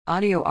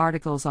Audio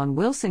articles on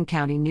Wilson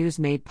County News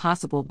made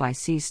possible by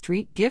C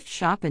Street Gift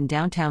Shop in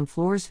downtown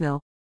Floresville.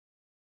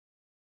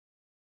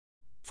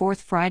 Fourth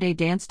Friday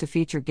Dance to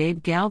feature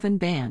Gabe Galvin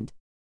Band.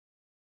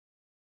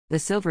 The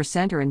Silver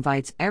Center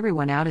invites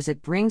everyone out as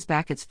it brings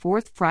back its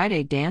Fourth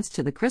Friday Dance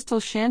to the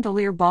Crystal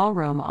Chandelier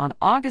Ballroom on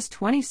August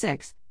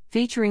 26,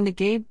 featuring the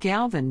Gabe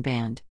Galvin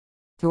Band.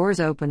 Doors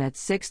open at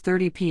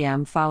 6:30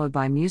 p.m. followed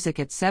by music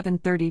at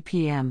 7:30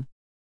 p.m.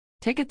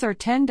 Tickets are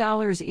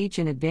 $10 each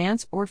in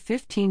advance or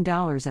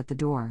 $15 at the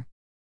door.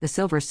 The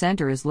Silver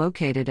Center is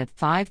located at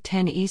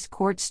 510 East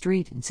Court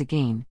Street in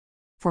Seguin.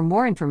 For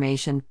more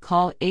information,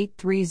 call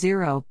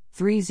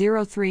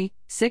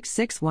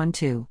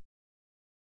 830-303-6612.